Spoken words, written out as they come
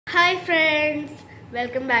Hi friends,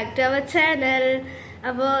 welcome back to our channel.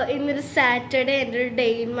 അപ്പോൾ ഇന്നൊരു Saturday എൻ്റെ ഒരു ഡേ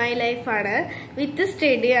ഇൻ മൈ ലൈഫാണ് വിത്ത്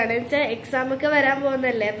സ്റ്റഡിയാണ് വെച്ചാൽ എക്സാം ഒക്കെ വരാൻ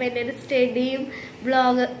പോകുന്നല്ലേ. അപ്പോൾ എൻ്റെ ഒരു സ്റ്റഡിയും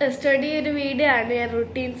സ്റ്റഡി ഒരു വീഡിയോ ആണ്, ഞാൻ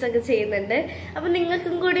റുട്ടീൻസ് ഒക്കെ ചെയ്യുന്നുണ്ട്. അപ്പോൾ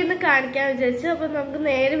നിങ്ങൾക്കും കൂടി ഒന്ന് കാണിക്കാൻ വിചാരിച്ചു. അപ്പോൾ നമുക്ക്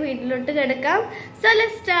നേരെ വീട്ടിലോട്ട് കിടക്കാം. So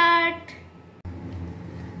let's start.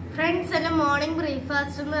 ഫ്രണ്ട്സ്, എൻ്റെ മോർണിംഗ്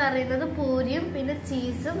ബ്രേക്ക്ഫാസ്റ്റ് എന്ന് പറയുന്നത് പൂരിയും പിന്നെ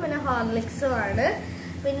ചീസും പിന്നെ ഹോർലിക്സും ആണ്.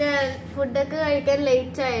 പിന്നെ ഫുഡൊക്കെ കഴിക്കാൻ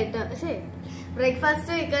ലേറ്റ് ആയിട്ട് ബ്രേക്ക്ഫാസ്റ്റ്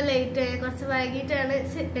കഴിക്കാൻ ലേറ്റ് ആയി, കുറച്ച് വൈകിട്ടാണ്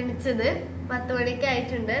എണിച്ചത്. 10 മണിക്ക്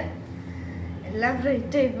ആയിട്ടുണ്ട്. എല്ലാം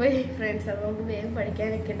ലേറ്റ് ആയിപ്പോയി ഫ്രണ്ട്സ്. അപ്പോൾ നമുക്ക് വേഗം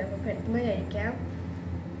പഠിക്കാനൊക്കെ ഉണ്ട്, അപ്പോൾ പെട്ടെന്ന് കഴിക്കാം.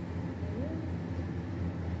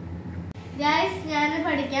 ഗൈസ്, ഞാൻ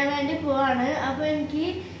പഠിക്കാൻ വേണ്ടി പോവാണ്. അപ്പോൾ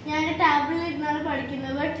ഞാൻ ടാബിളിൽ ഇരുന്നാണ്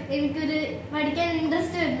പഠിക്കുന്നത്. ബട്ട് എനിക്കൊരു പഠിക്കാൻ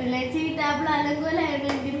ഇൻട്രസ്റ്റ് വരുന്നില്ല. ഈ ടാബിൾ അലങ്കോലായിരുന്നു,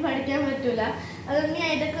 എനിക്കിത് പഠിക്കാൻ പറ്റൂല. അതുകൊണ്ട് ഞാൻ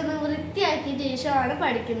ഇതൊക്കെ ഒന്ന് വൃത്തിയാക്കിയിട്ട് ശേഷമാണ്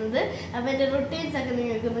പഠിക്കുന്നത്. അപ്പോൾ എൻ്റെ റുട്ടീൻസ് ഒക്കെ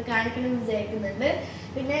നിങ്ങൾക്കൊന്ന് കാണിക്കണം വിചാരിക്കുന്നുണ്ട്.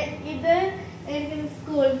 പിന്നെ ഇത് എനിക്ക്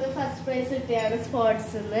സ്കൂളിൽ നിന്ന് ഫസ്റ്റ് പ്രൈസ് കിട്ടിയാണ്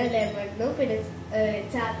സ്പോർട്സിൽ നിന്ന്, ലെമണിനും പിന്നെ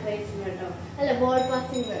ചാക്ക് പ്രൈസിന് കേട്ടോ, അല്ല ബോൾ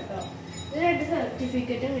പാസിംഗ് കേട്ടോ. ഇത് 2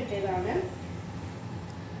 സർട്ടിഫിക്കറ്റും കിട്ടിയതാണ്.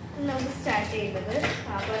 നമുക്ക് സ്റ്റാർട്ട് ചെയ്യുന്നത്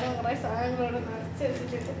സാധാരണ കുറെ സാധനങ്ങളോട് നിറച്ച്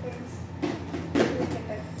വെച്ചിട്ട്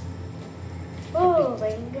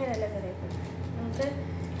ഭയങ്കര അലങ്കരയൊക്കെ നമുക്ക്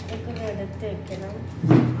ഇതൊക്കെ എടുത്ത് വെക്കണം.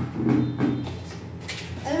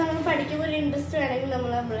 അത് നമ്മൾ പഠിക്കുമ്പോൾ ഒരു ഇൻട്രസ്റ്റ് വേണമെങ്കിൽ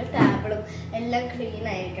നമ്മളെ ടാബിളും എല്ലാം ക്ലീൻ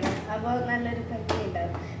ആയിരിക്കണം. അപ്പോൾ നല്ലൊരു ഭംഗി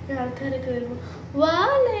ഉണ്ടാവും. ആൾക്കാരൊക്കെ വരുമ്പോൾ വാ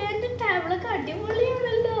എൻ്റെ ടാബിളൊക്കെ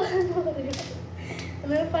അടിപൊളിയാണല്ലോ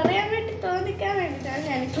എന്ന് പറയാൻ വേണ്ടി തോന്നിക്കാൻ വേണ്ടിയിട്ടാണ്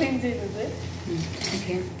ഞാൻ ക്ലീൻ ചെയ്തത്.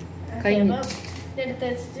 എടുത്ത്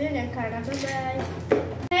വെച്ചിട്ട് ഞാൻ കാണാം.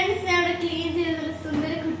 ഫ്രണ്ട്സ്, ഞാൻ അവിടെ ക്ലീൻ ചെയ്തൊരു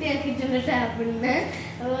സുന്ദര കുട്ടിയാക്കിയിട്ടുണ്ട് ടാബിളിന്.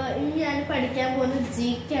 അപ്പോൾ ഇനി ഞാൻ പഠിക്കാൻ പോകുന്നത്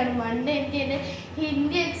GK ആണ്. മൺഡേ എനിക്ക് എൻ്റെ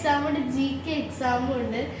ഹിന്ദി എക്സാമും ഉണ്ട്, GK എക്സാമും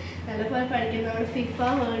ഉണ്ട്. നല്ലപോലെ പഠിക്കുന്നത്. നമ്മുടെ FIFA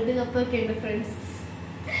വേൾഡ് കപ്പ് ഒക്കെ ഉണ്ട് ഫ്രണ്ട്സ്.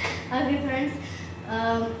 ഓക്കെ ഫ്രണ്ട്സ്,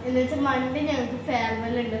 എന്ന് വെച്ചാൽ മൺഡേ ഞങ്ങൾക്ക്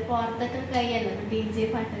ഫെയർവെൽ ഉണ്ട്. 4th ഒക്കെ കഴിയല്ല, അപ്പോൾ DJ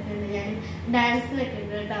പാട്ടൊക്കെ ഉണ്ട്. ഞാൻ ഡാൻസിനൊക്കെ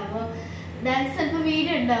ഉണ്ട് കേട്ടോ. അപ്പോൾ ഡാൻസ് ചിലപ്പോൾ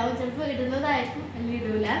വീഡിയോ ഉണ്ടാവും, ചിലപ്പോൾ ഇടുന്നതായിരിക്കും, അല്ലെങ്കിൽ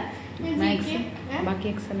ഇടൂല. ബാക്കി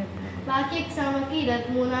എക്സാം ഒക്കെ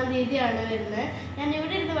 23-ാം തീയതിയാണ് വരുന്നത്. ഞാൻ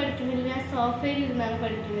ഇവിടെ ഇരുന്ന് പഠിക്കുന്നില്ല, ഞാൻ സോഫയിൽ ഇരുന്നാണ്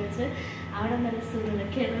പഠിക്കുന്നത്. അവിടെ നല്ല സുഖം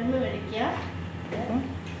കിടന്ന് പഠിക്കുക.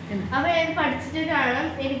 അപ്പൊ ഞാൻ പഠിച്ചിട്ട് കാണാം.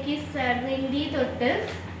 എനിക്ക് 70 തൊട്ട്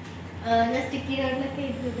ഞാൻ സ്റ്റിക്കി നോട്ടിലൊക്കെ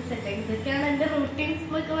ഇരുന്നിട്ട് സെറ്റാക്കി. ഇതൊക്കെയാണ് എൻ്റെ റൂട്ടീൻസ്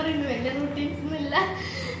എന്നൊക്കെ പറയുന്നത്. വലിയ റൂട്ടീൻസ് ഒന്നുമില്ല.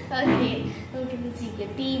 ഓക്കെ, നമുക്കിത് ചെയ്യാം.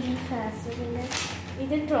 TV ഫാസ്റ്റ്, പിന്നെ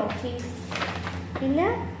ഇത് ട്രോഫീസ്, പിന്നെ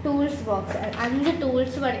ടൂൾസ് ബോക്സ്. 5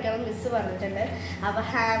 ടൂൾസ് പഠിക്കണം മിസ് പറഞ്ഞിട്ടുണ്ട്. അപ്പോൾ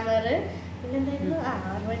ഹാമർ, പിന്നെ എന്തായിരുന്നു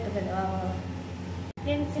ഓർമ്മ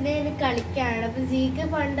ഫ്രണ്ട്സിനെ കളിക്കാണ്. അപ്പോൾ GK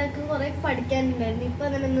പണ്ടൊക്കെ കുറേ പഠിക്കാനുണ്ടായിരുന്നു. ഇപ്പം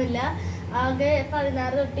അങ്ങനെയൊന്നുമില്ല. ആകെ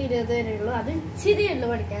 16 തൊട്ട് 20 വരെ ഉള്ളൂ. അത് ഇച്ചിരി ഉള്ളൂ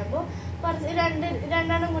പഠിക്കാൻ. അപ്പോൾ കുറച്ച്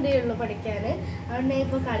രണ്ടെണ്ണം കൂടിയേ ഉള്ളൂ പഠിക്കാൻ. അതുകൊണ്ട്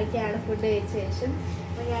ഇപ്പോൾ കളിക്കാണ് ഫുഡ് കഴിച്ച ശേഷം.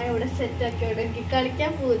 അപ്പോൾ ഞാൻ ഇവിടെ സെറ്റാക്കി. ഇവിടെ എനിക്ക്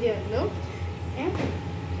കളിക്കാൻ പൂതി വന്നു.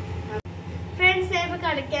 ഫ്രണ്ട്സ്, ഞാൻ ഇപ്പോൾ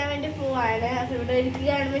കളിക്കാൻ വേണ്ടി പോവാണ്. അപ്പോൾ ഇവിടെ ഒരിക്കൽ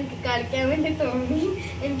കാണുമ്പോൾ എനിക്ക് കളിക്കാൻ വേണ്ടി തോന്നി.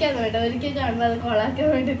 എനിക്കത് കേട്ടോ, ഒരിക്കൽ കാണുമ്പോൾ അത് കൊളാക്കാൻ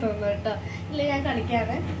വേണ്ടി തോന്നും കേട്ടോ. ഇല്ല, ഞാൻ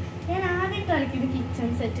കളിക്കാണ്. ഞാൻ ആദ്യം കളിക്കുന്നത് കിച്ചൺ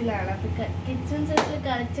സെറ്റിലാണ്. അപ്പോൾ കിച്ചൺ സെറ്റിൽ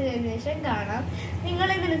കളിച്ച് കഴിഞ്ഞ ശേഷം കാണാം.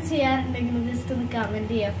 നിങ്ങളിങ്ങനെ ചെയ്യാറുണ്ടെങ്കിൽ ജസ്റ്റ് ഒന്ന്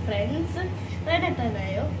കമൻറ്റ് ചെയ്യാം ഫ്രണ്ട്സ്.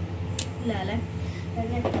 എത്താനായോ? ഇല്ല അല്ലേ,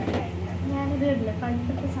 എത്താനായില്ല. ഞാനിത് ഇല്ല,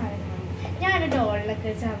 പണ്ടത്തെ സാധനമാണ്. ഞാൻ ഡോളിലൊക്കെ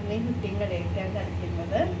വെച്ച് അമ്മയും കുട്ടിയും കളിക്കാൻ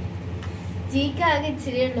കളിക്കുന്നത്. GK ആകെ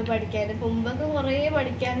ഇച്ചിരി ഉള്ളൂ പഠിക്കാൻ. മുമ്പൊക്കെ കുറേ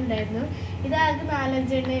പഠിക്കാനുണ്ടായിരുന്നു. ഇതാകെ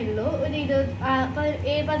 4-5 എണ്ണേ ഉള്ളൂ. ഒരു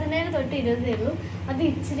 17 തൊട്ട് 20 ഉള്ളൂ. അത്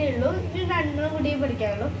ഇച്ചിരി ഉള്ളൂ. ഇത് 2 കൂടിയേ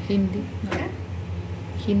പഠിക്കാനുള്ളൂ.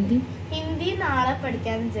 ഹിന്ദി നാളെ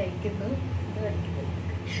പഠിക്കാൻ വിചാരിക്കുന്നു.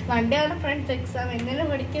 മൺഡേ ആണ് ഫ്രണ്ട്സ് എക്സാം. എങ്ങനെ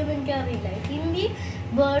പഠിക്കുമെന്ന് എനിക്കറിയില്ല. ഹിന്ദി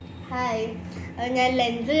ബേർഡ്. ഹായ്, ഞാൻ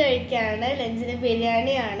ലഞ്ച് കഴിക്കുകയാണ്. ലഞ്ചിന്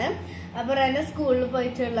ബിരിയാണിയാണ്. അപ്പോൾ റന സ്കൂളിൽ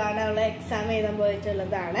പോയിട്ടുള്ളതാണ്, അവളെ എക്സാം എഴുതാൻ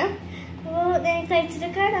പോയിട്ടുള്ളതാണ്. അപ്പോൾ ഞാൻ കഴിച്ചിട്ട്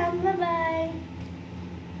കാണാം. Bye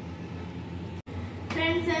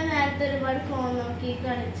friends. ഞാൻ നേരത്തെ ഒരുപാട് ഫോൺ നോക്കി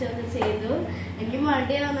കളിച്ചൊക്കെ ചെയ്തു. എനിക്ക്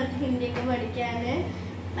മടി വന്നിട്ട് ഹിന്ദിയൊക്കെ പഠിക്കാൻ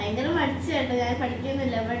ഭയങ്കര മടിച്ചായിട്ട് ഞാൻ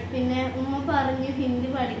പഠിക്കുന്നില്ല. ബട്ട് പിന്നെ ഉമ്മ പറഞ്ഞു ഹിന്ദി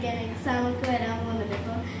പഠിക്കാൻ, എക്സാം ഒക്കെ വരാൻ പോകുന്നില്ല.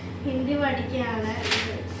 അപ്പോൾ ഹിന്ദി പഠിക്കുകയാണ്.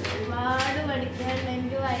 ഒരുപാട് പഠിക്കാനുണ്ട്.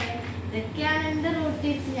 എനിക്ക് ഇതൊക്കെയാണ് എൻ്റെ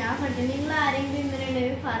റൂട്ടീൻസ്. ഞാൻ പഠിക്കും. നിങ്ങൾ ആരെങ്കിലും ഇന്നലെ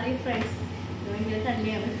പറയും ഫ്രണ്ട്സ്. ഭയങ്കര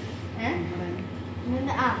തള്ളിയാണ്.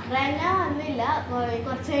 റന വന്നില്ല,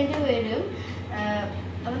 കുറച്ച് കഴിഞ്ഞ് വരും.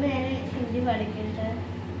 അപ്പോൾ ഞാൻ ഹിന്ദി പഠിക്കട്ടെ.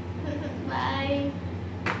 ബൈ.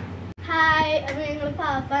 ഹായ്, അപ്പോൾ ഞങ്ങൾ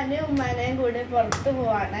പാപ്പാൻ്റെയും ഉമ്മാനെയും കൂടെ പുറത്ത്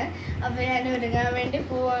പോവാണ്. അപ്പോൾ ഞാൻ ഒരുങ്ങാൻ വേണ്ടി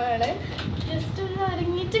പോവാണ്. ജസ്റ്റ് ഒന്ന്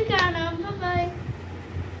ഒരുങ്ങിയിട്ട് കാണാം. Bye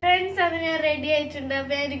friends. അത് ഞാൻ റെഡി ആയിട്ടുണ്ട്.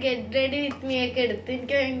 അപ്പൊ ഞാൻ ഗെറ്റ് റെഡി വിത്ത് മീ ഒക്കെ എടുത്ത്.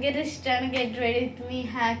 എനിക്ക് ഭയങ്കര ഇഷ്ടമാണ് ഗെറ്റ് റെഡി വിത്ത് മീ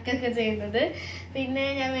ഹാക്കൊക്കെ ചെയ്യുന്നത്. പിന്നെ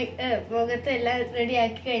ഞാൻ മുഖത്ത് എല്ലാം റെഡി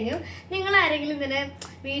ആക്കി കഴിഞ്ഞു. നിങ്ങൾ ആരെങ്കിലും ഇങ്ങനെ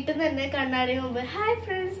വീട്ടിൽ നിന്ന് തന്നെ കണ്ണാടി മുമ്പ് hi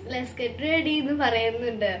friends let's get ready എന്ന്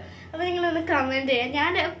പറയുന്നുണ്ട്? അപ്പൊ നിങ്ങളൊന്ന് കമന്റ് ചെയ്യാം.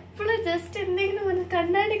 ഞാൻ എപ്പോഴും ജസ്റ്റ് എന്തെങ്കിലും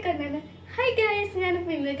കണ്ണാടി കണ്ണാടി ഹായ് ഗൈസ്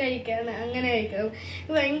ഞാനിപ്പോൾ ഇന്ന് കഴിക്കാണ് അങ്ങനെ കഴിക്കണം.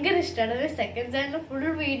 ഭയങ്കര ഇഷ്ടമാണ്. സെക്കൻഡ് ചാനൽ ഫുൾ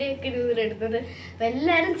വീഡിയോ ഒക്കെ ഇതിലെടുത്തത്. അപ്പം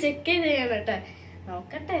എല്ലാവരും ചെക്ക് ചെയ്ത് ചെയ്യണം കേട്ടോ.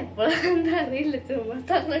 നോക്കട്ടെ എപ്പോഴും എന്താ അറിയില്ല, ചുമ്മാ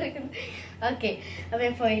തന്നെടുക്കുന്നത്. ഓക്കെ, അപ്പം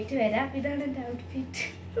ഞാൻ പോയിട്ട് വരാം. ഇതാണ് എൻ്റെ ഔട്ട്ഫിറ്റ്.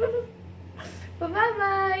 Bye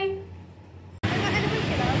bye.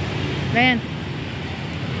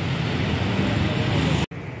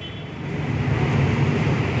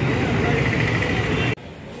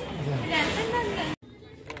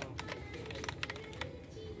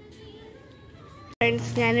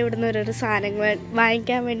 ഫ്രണ്ട്സ്, ഞാൻ ഇവിടുന്ന് ഓരോരോ സാധനങ്ങൾ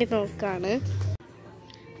വാങ്ങിക്കാൻ വേണ്ടി നോക്കാണ്.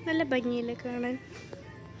 നല്ല ഭംഗിയില്ലേ കാണാൻ.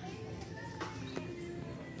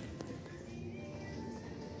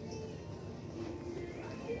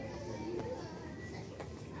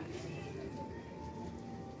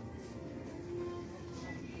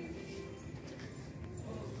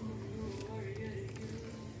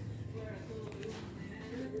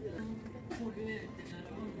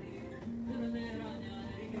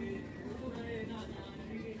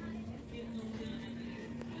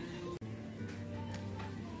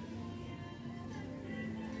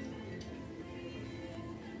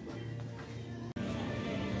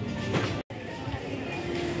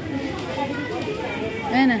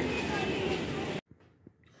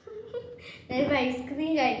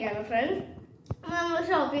 Ice cream കഴിക്കാണ് friends. നമ്മൾ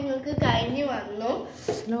ഷോപ്പിംഗ് കഴിഞ്ഞ് വന്നു.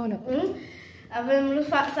 അപ്പൊ നമ്മള്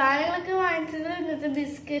സാധനങ്ങളൊക്കെ വാങ്ങിച്ചത് ഇന്നത്തെ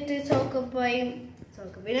ബിസ്ക്കറ്റ്, ചോക്കോപ്പായും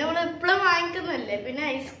പിന്നെ നമ്മൾ എപ്പോഴും വാങ്ങിക്കുന്നല്ലേ. പിന്നെ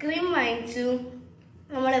ഐസ്ക്രീം വാങ്ങിച്ചു.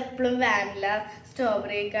 നമ്മളെപ്പോഴും വാനില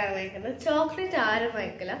സ്ട്രോബെറി ഒക്കെയാണ് വാങ്ങിക്കുന്നത്. ചോക്ലേറ്റ് ആരും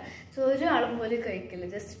വാങ്ങിക്കില്ല. ഒരാളും പോലും കഴിക്കില്ല.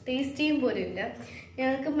 ജസ്റ്റ് ടേസ്റ്റ് ചെയ്യും പോലും ഇല്ല.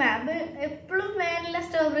 ഞങ്ങൾക്ക് മാം എപ്പോഴും വാനില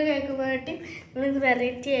സ്ട്രോബെറി കഴിക്കുമ്പോഴായിട്ട് നമ്മളിത്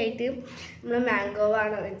വെറൈറ്റി ആയിട്ട് നമ്മൾ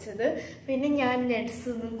മാംഗോവാണ് വെച്ചത്. പിന്നെ ഞാൻ നട്ട്സ്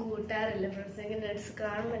ഒന്നും കൂട്ടാറില്ല ഫ്രണ്ട്സ്. എനിക്ക് നട്ട്സ്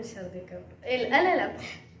കാണുമ്പോൾ ഛർദ്ദിക്കാം. അല്ലല്ല,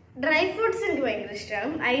 ഡ്രൈ ഫ്രൂട്ട്സ് എനിക്ക് ഭയങ്കര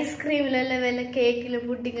ഇഷ്ടമാണ്. ഐസ്ക്രീമിലല്ല വല്ല കേക്കിലും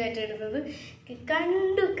പുഡിങ്ങായിട്ട് ഇടുന്നത്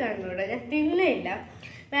കണ്ടൂടെ ഞാൻ തിന്നില്ല.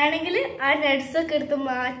 വേണമെങ്കിൽ ആ നട്ട്സൊക്കെ എടുത്ത്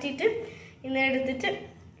മാറ്റിയിട്ട് എടുത്തിട്ട്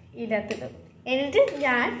ഇതിനകത്തിടും. എന്നിട്ട്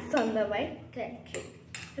ഞാൻ സ്വന്തമായി കഴിക്കും.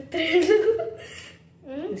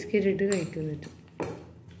 ബിസ്ക്കറ്റ് ഇട്ട് കഴിക്കും.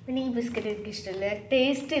 പിന്നെ ഈ ബിസ്ക്കറ്റ് എനിക്ക് ഇഷ്ടമല്ല.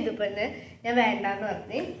 ടേസ്റ്റ് ചെയ്തപ്പോൾ തന്നെ ഞാൻ വേണ്ടാന്ന്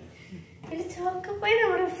പറഞ്ഞു. പിന്നെ ചോക്കോപ്പായി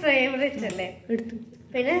നമ്മുടെ ഫേവറേറ്റ് അല്ലേ.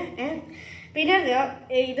 പിന്നെ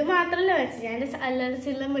ഇത് മാത്രമല്ല വാങ്ങിച്ചത്. ഞാൻ അല്ലാതെ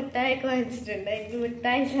ചില മിഠായിയൊക്കെ വാങ്ങിച്ചിട്ടുണ്ട്. എനിക്ക്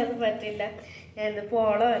മിഠായി ഇല്ലാതെ പറ്റില്ല. ഞാൻ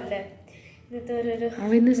പോളോ അല്ല ഇന്നത്തെ ഓരോരോ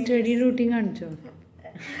സ്റ്റഡി റൂട്ടീൻ കാണിച്ചോ?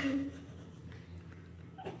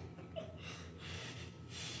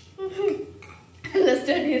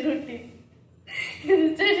 സ്റ്റഡി റൂട്ടീൻ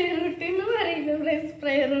എന്ന് പറയില്ല,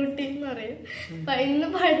 സ്പ്രേ റൂട്ടീൻ എന്ന് പറയും. അപ്പൊ ഇന്ന്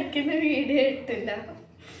പഠിക്കുന്ന വീഡിയോ ഇട്ടില്ല.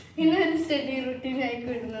 ഇന്നൊരു സ്റ്റഡി റൂട്ടീൻ ആയിട്ട്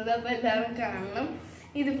ഇടുന്നത്. അപ്പൊ എല്ലാവരും കാണണം.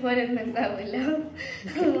 ഇതുപോലെ ഒന്നും ഉണ്ടാവില്ല.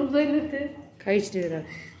 അപ്പൊ ഇന്നത്തെ കഴിച്ചിട്ട്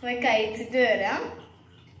വരാം.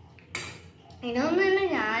 ഇതൊന്നും തന്നെ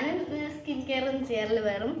ഞാനും സ്കിൻ കെയർ ഒന്നും ചെയ്യാറില്ല.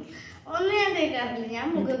 വെറും ഒന്നും ഞാൻ തേക്കാറില്ല. ഞാൻ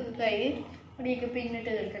മുഖമൊക്കെ കഴുകി മുടിയൊക്കെ പിന്നിട്ട്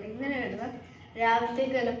കേൾക്കണം. ഇങ്ങനെ കിടന്ന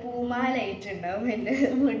രാവിലത്തേക്ക് വല്ല പൂമാലായിട്ടുണ്ടാവും എൻ്റെ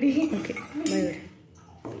മുടി.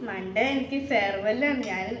 മണ്ട എനിക്ക് ഫെയർവെല്ലാണ്.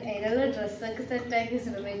 ഞാൻ അതിനുള്ള ഡ്രസ്സൊക്കെ സെറ്റാക്കി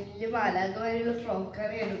വെച്ചിട്ടുണ്ട്. വലിയ മാലാകമായുള്ള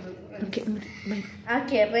ഫ്രോക്കാണ് എടുക്കുന്നത്.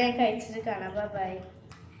 ഓക്കെ, അപ്പൊ ഞാൻ കഴിച്ചിട്ട് കാണാം. ബൈ.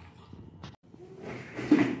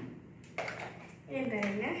 എന്താ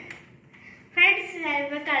ഫ്രണ്ട്സ്,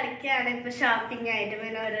 ഞാനിപ്പോൾ കളിക്കുകയാണ്. ഇപ്പോൾ ഷോപ്പിംഗ് ആയിട്ട്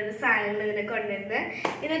പിന്നെ ഓരോരോ സാധനങ്ങൾ ഇതിനെ കൊണ്ടുവരുന്നത്.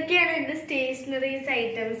 ഇതൊക്കെയാണ് എൻ്റെ സ്റ്റേഷനറീസ്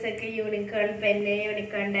ഐറ്റംസ് ഒക്കെ. Unicorn pen,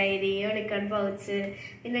 unicorn diary, unicorn pouch,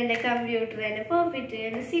 പിന്നെ എൻ്റെ കമ്പ്യൂട്ടർ, എൻ്റെ പോക്കറ്റ്,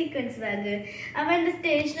 എൻ്റെ സീക്വൻസ് ബാഗ്. അപ്പോൾ എൻ്റെ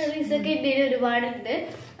സ്റ്റേഷനറീസ് ഒക്കെ എൻ്റെ ഒരുപാടുണ്ട്.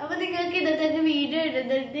 അപ്പോൾ നിങ്ങൾക്ക് ഇതൊക്കെ വീഡിയോ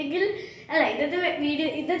ഇടുന്നുണ്ടെങ്കിൽ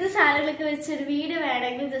ഇന്നത്തെ സാധനങ്ങളൊക്കെ വെച്ചൊരു വീഡിയോ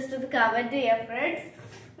വേണമെങ്കിൽ ജസ്റ്റ് ഒന്ന് കമൻറ്റ് ചെയ്യാം ഫ്രണ്ട്സ്.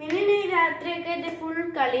 പിന്നെ രാത്രിയൊക്കെ എൻ്റെ ഫുൾ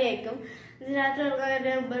കളിയായിരിക്കും. രാത്രി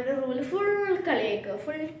റൂമിൽ ഫുൾ കളിയായിരിക്കും.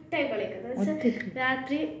 ഫുൾ ടൈം കളിയാക്കും. എന്ന് വെച്ചാൽ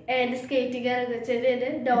രാത്രി എൻ്റെ സ്കേറ്റിംഗ് കാരൊക്കെ വെച്ചിട്ട്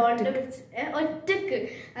ഡോളിനെ വെച്ച് ഒറ്റക്ക്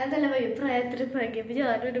അതല്ല പ്രായത്തിൽ ഭംഗി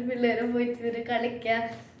ഞാനൊരു പിള്ളേരെ പോയിട്ട് ഇതിന് കളിക്കുക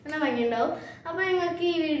നല്ല ഭംഗി ഉണ്ടാവും. അപ്പൊ നിങ്ങൾക്ക്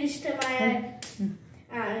ഈ വീഡിയോ ഇഷ്ടമായ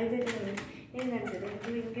ഇത് ഞാൻ കാണിച്ചത് എനിക്ക്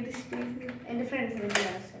ഭയങ്കര ഇഷ്ടം. എൻ്റെ ഫ്രണ്ട്സിന്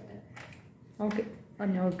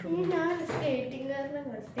ഞാൻ സ്കേറ്റിംഗ്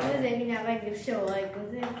കാരനെ ഞാൻ ഭയങ്കര ഷോ ആയിരിക്കും.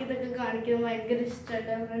 എനിക്കിതൊക്കെ കാണിക്കുന്നത് ഭയങ്കര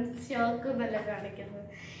ഇഷ്ടമാണ്. ഫ്രണ്ട്സ് ഷോക്ക് നല്ല കാണിക്കുന്നത്.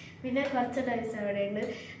 പിന്നെ കുറച്ച് ടൈംസ് അവിടെ ഉണ്ട്.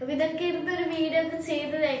 അപ്പൊ ഇതൊക്കെ ഇരുന്നൊരു വീഡിയോ ഒക്കെ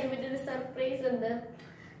ചെയ്തതായിരിക്കും. പിന്നെ ഒരു സർപ്രൈസ് ഉണ്ട്.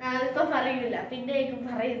 അതിപ്പോ പറയൂല, പിന്നെ ആയിരിക്കും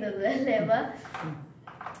പറയുന്നത് അല്ലേ. അപ്പൊ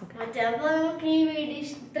അപ്പോൾ നമുക്ക് ഈ വീഡിയോ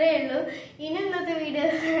ഇത്രയേ ഉള്ളൂ. ഇനി ഇന്നത്തെ വീഡിയോ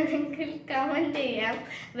ആണെങ്കിൽ കമൻറ്റ് ചെയ്യാം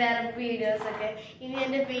വേറെ വീഡിയോസൊക്കെ. ഇനി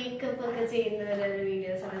എൻ്റെ മേക്കപ്പ് ഒക്കെ ചെയ്യുന്നവരുടെ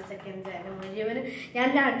വീഡിയോസാണ് സെക്കൻഡ് ചാനൽ മുഴുവൻ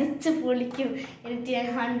ഞാൻ അടിച്ച് പൊളിക്കും. എനിക്ക്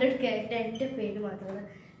 100K എൻ്റെ പേര് മാത്രമാണ്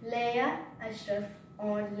ലയ അഷ്റഫ്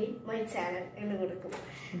ഓൺലി മൈ ചാനൽ എന്ന് കൊടുക്കും.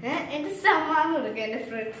 എൻ്റെ സമ്മാനം കൊടുക്കും എൻ്റെ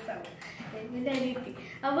ഫ്രണ്ട്സാണ് എൻ്റെ അനിയത്തി.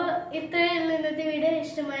 അപ്പോൾ ഇത്രയുള്ള ഇന്നത്തെ വീഡിയോ.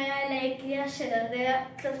 ഇഷ്ടമായ ലൈക്ക് ചെയ്യുക, ഷെയർ ചെയ്യുക,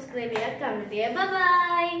 സബ്സ്ക്രൈബ് ചെയ്യുക, കമൻറ്റ് ചെയ്യുക.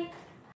 ബൈ.